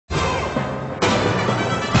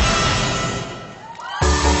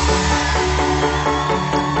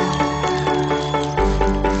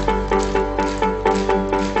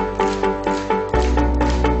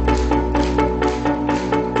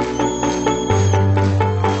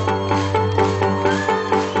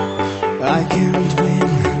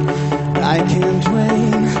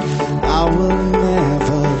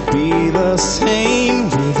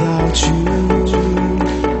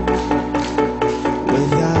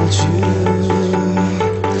without you.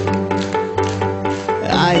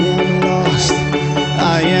 I am lost,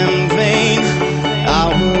 I am vain, I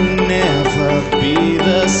will never be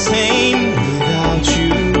the same without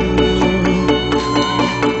you,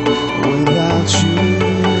 without you.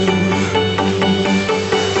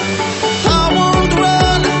 I won't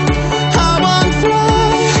run, I won't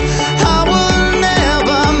fly, I will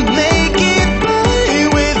never make it by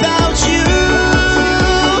without you,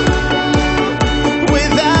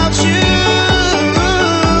 without you.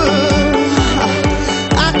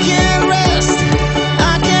 I can't rest,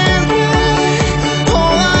 I can't ride,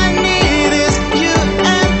 all I need is you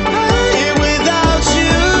and I without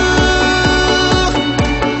you,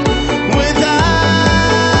 without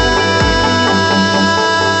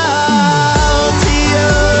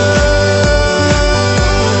you.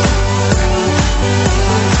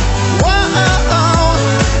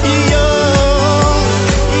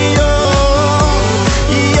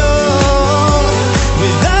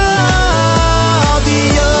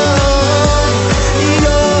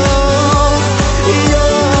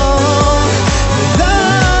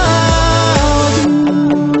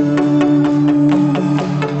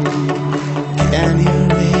 Can you